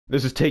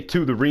This is take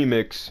 2, the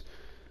remix.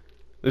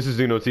 This is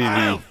ZENO-TV.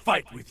 I'll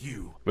fight with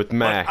you. With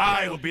Mack. But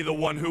I'll be the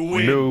one who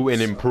wins. New and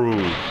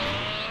improved.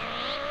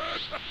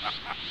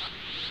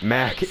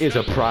 Mack is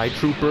a pride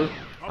trooper.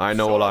 I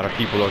know a lot of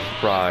people are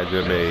surprised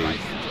and amazed.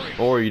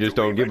 Or you just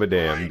don't give a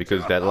damn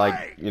because that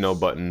like,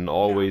 button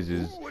always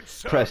is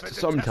pressed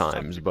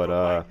sometimes. But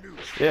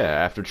yeah,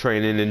 after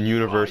training in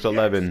Universe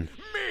 11,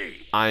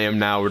 I am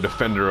now a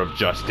defender of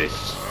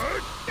justice.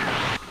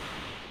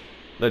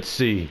 Let's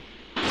see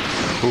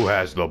who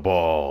has the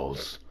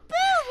balls. Boo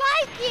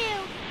like you!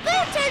 Boo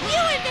turned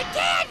you into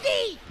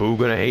candy! Boo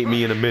gonna hate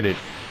me in a minute.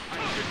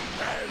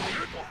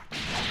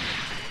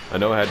 I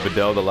know I had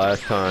Videl the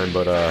last time,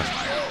 but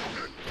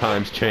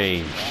times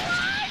change.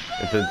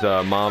 And since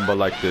Mamba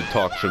likes to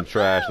talk some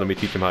trash, let me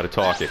teach him how to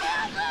talk it.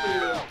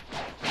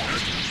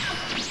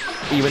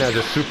 Even as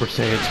a Super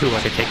Saiyan 2, I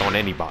can take on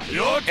anybody.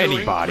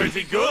 Anybody.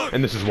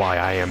 And this is why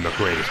I am the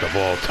greatest of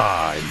all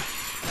time.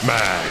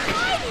 Mack.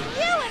 Fighting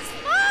you is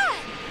fun!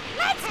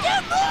 Let's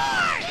do more!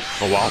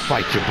 Oh, I'll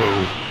fight you,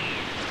 Boo.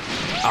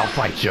 I'll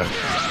fight you.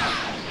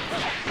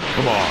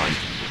 Come on.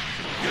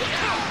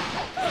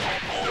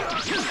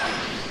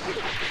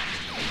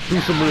 Do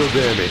some real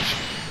damage.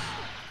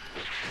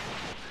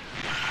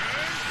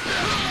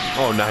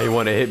 Oh, now you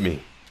want to hit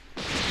me.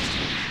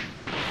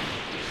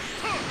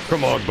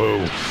 Come on,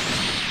 Boo.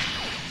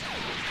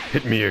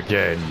 Hit me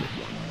again.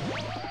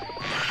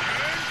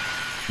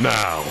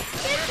 Now.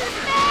 This is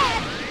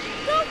bad!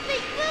 Don't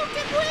think Boo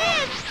can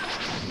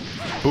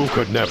win! Boo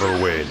could never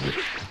win.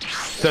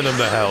 Send him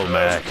to hell,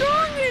 Mack.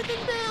 Stronger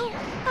than Boo!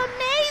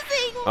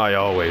 Amazing! I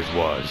always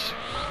was.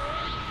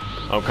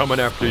 I'm coming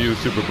after you,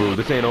 Super Boo.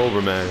 This ain't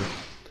over, man.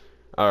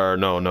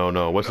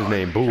 No. What's his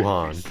name?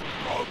 Buhan.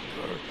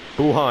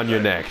 Buhan, you're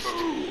next. Not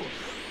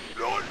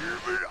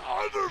even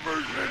other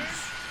versions.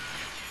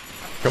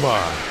 Come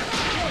on.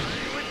 What do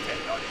you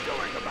intend on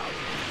doing about it?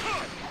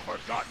 Have you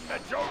forgotten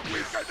that you're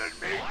weaker than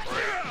me?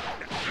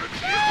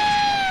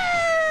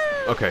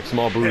 Okay,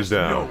 small bruise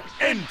There's down. no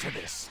end to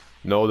this.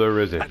 No, there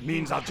isn't. That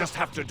means I'll just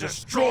have to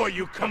destroy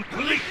you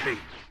completely.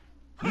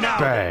 Now,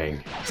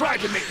 Bang. try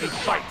to make me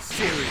fight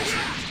seriously.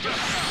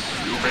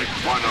 You make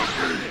fun of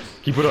me.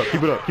 Keep it up,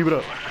 keep it up, keep it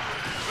up.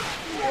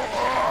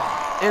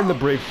 And the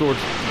Brave Sword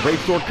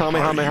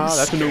Kamehameha,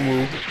 that's a new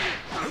move.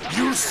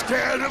 You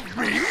scared of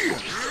me?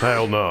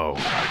 Hell no.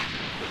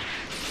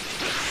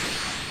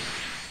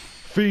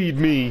 Feed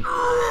me,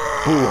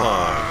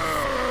 Buhan.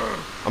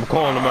 I'm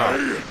calling him out.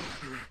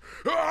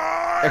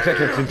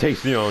 XXX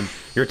Tentacion,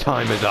 your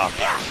time is up.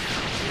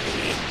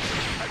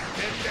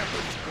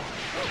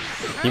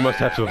 He must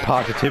have some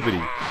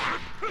positivity.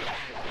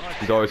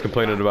 He's always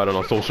complaining about it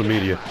on social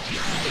media.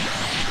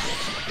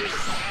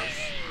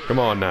 Come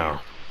on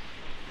now.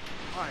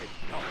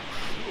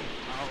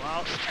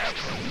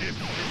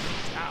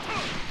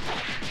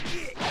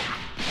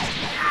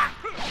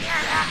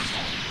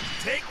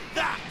 Take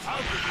that.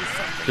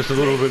 Just a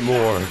little bit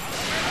more.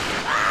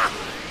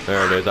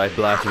 There it is. I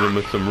blasted him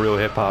with some real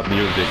hip-hop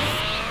music.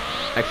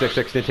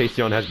 XXX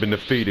Tentacion has been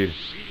defeated.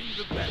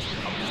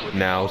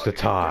 Now's the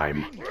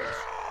time.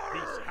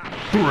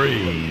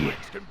 3.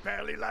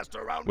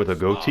 With a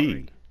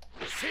goatee.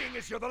 Seeing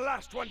as you're the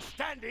last one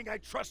standing, I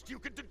trust you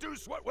can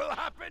deduce what will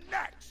happen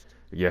next.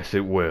 Yes,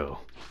 it will.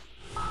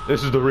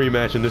 This is the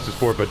rematch, and this is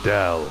for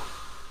Videl.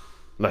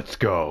 Let's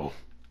go.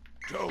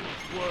 Don't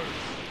worry.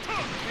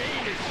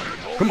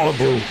 Come on,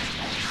 Boo.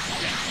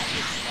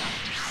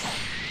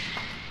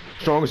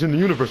 Strongest in the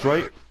universe,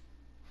 right?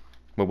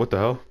 Well, what the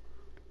hell?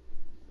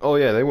 Oh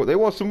yeah, they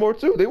want some more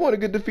too. They want to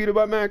get defeated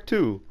by Mack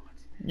too.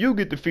 You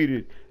get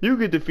defeated. You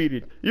get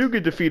defeated. You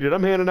get defeated.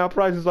 I'm handing out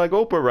prizes like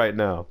Oprah right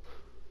now.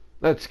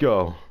 Let's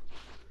go.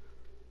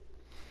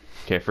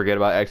 Can't forget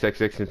about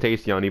XXX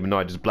Tentacion, even though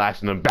I just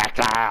blasted him back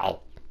to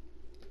hell.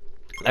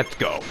 Let's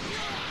go.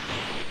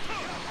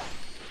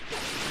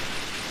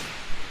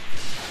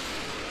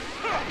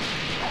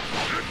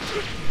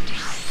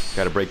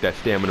 Gotta break that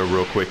stamina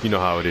real quick. You know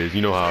how it is.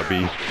 You know how it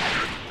be.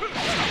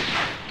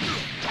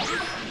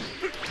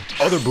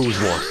 Other boos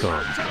want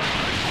some.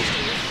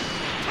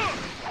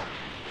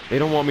 They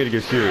don't want me to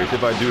get serious.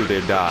 If I do,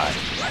 they die.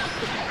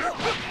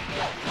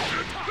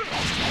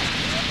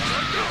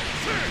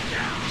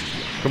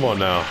 Come on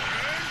now.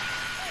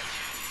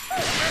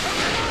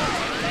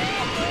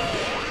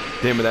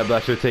 Damn it, that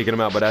blast should have taken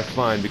him out, but that's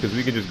fine because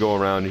we can just go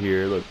around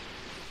here. Look,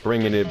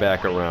 bringing it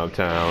back around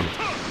town.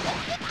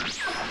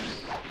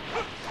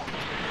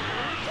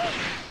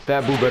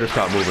 That boo better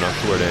stop moving, I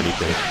swear to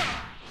anything.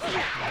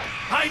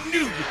 I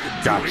knew you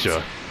could Gotcha. do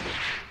it.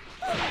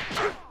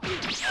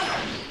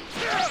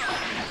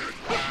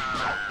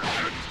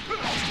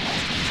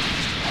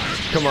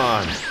 Come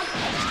on.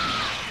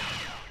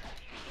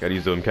 Gotta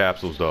use them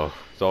capsules though.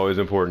 It's always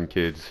important,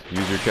 kids.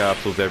 Use your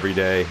capsules every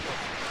day.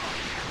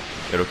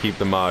 It'll keep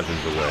the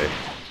Majins away.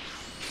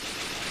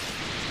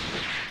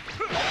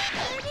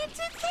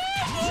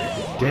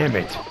 Damn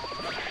it.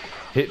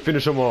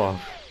 Finish him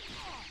off.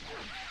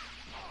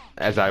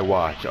 As I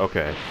watch,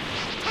 okay.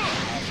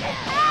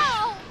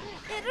 Ow!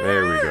 It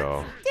There we hurts.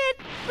 go. Did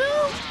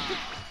Boo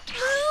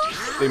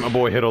move? Leave my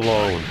boy hit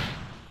alone.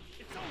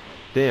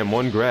 Damn,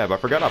 one grab. I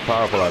forgot how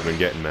powerful I've been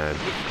getting, man.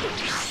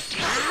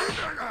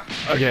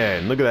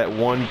 Again, look at that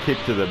one kick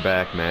to the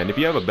back, man. If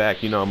you have a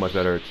back, you know how much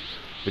that hurts.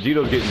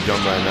 Vegito's getting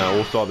jumped right now.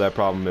 We'll solve that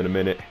problem in a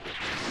minute.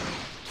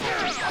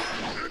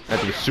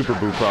 After the Super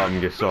Boo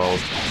problem gets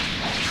solved.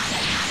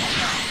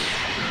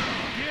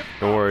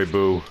 Don't worry,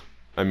 Boo.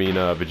 I mean,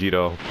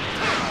 Vegito.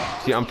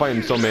 See, I'm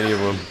fighting so many of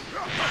them.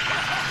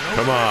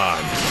 Come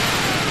on.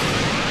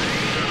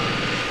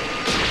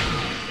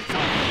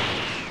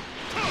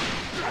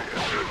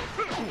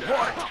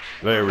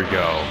 There we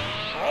go.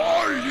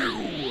 Are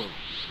you?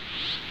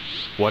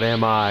 What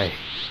am I?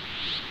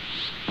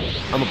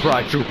 I'm a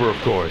Pride Trooper, of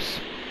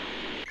course.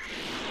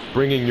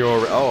 Bringing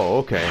your... Oh,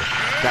 okay.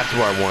 That's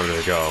where I wanted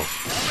to go.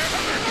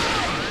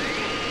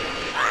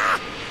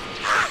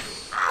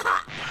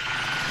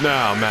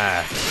 Now,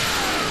 Mac.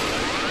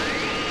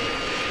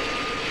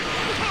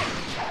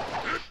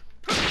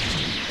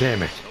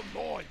 Damn it. The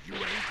more you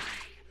angry,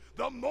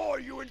 the more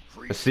you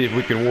increase. Let's see if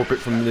we can warp it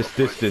from this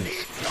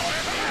distance.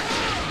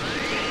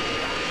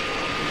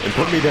 And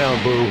put me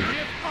down, Boo.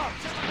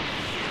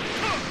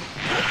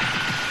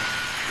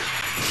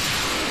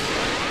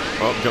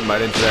 Oh, jump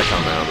right into that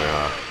compound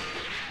there.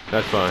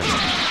 That's fine.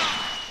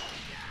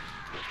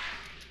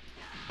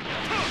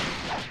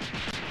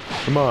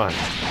 Come on.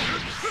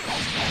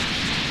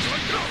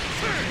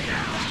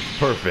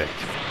 Perfect.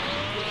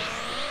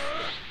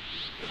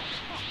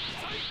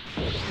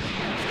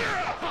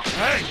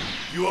 Hey,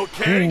 you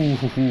okay?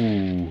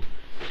 Ooh.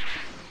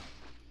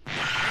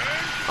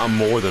 I'm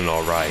more than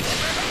alright.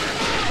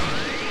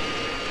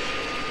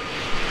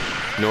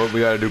 You know what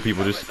we gotta do,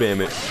 people? Just spam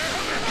it.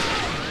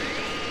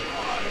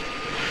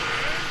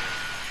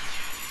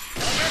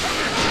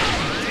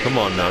 Come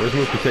on now, this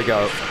move can take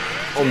out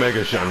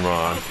Omega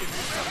Shenron.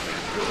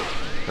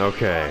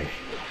 Okay.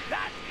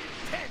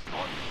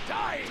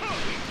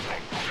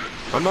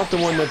 I'm not the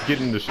one that's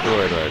getting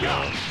destroyed right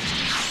now.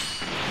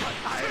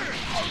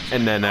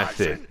 And then that's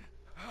it.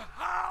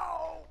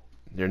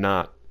 You're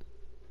not.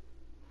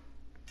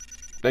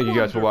 Thank you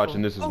guys for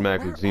watching. This is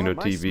Mac with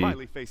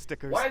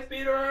ZENO-TV. Wife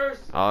beaters!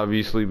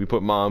 Obviously, we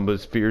put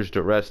Mamba's fears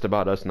to rest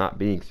about us not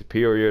being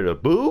superior to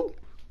Boo?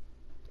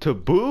 To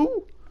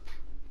Boo?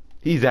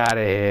 He's out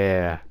of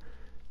here.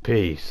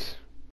 Peace.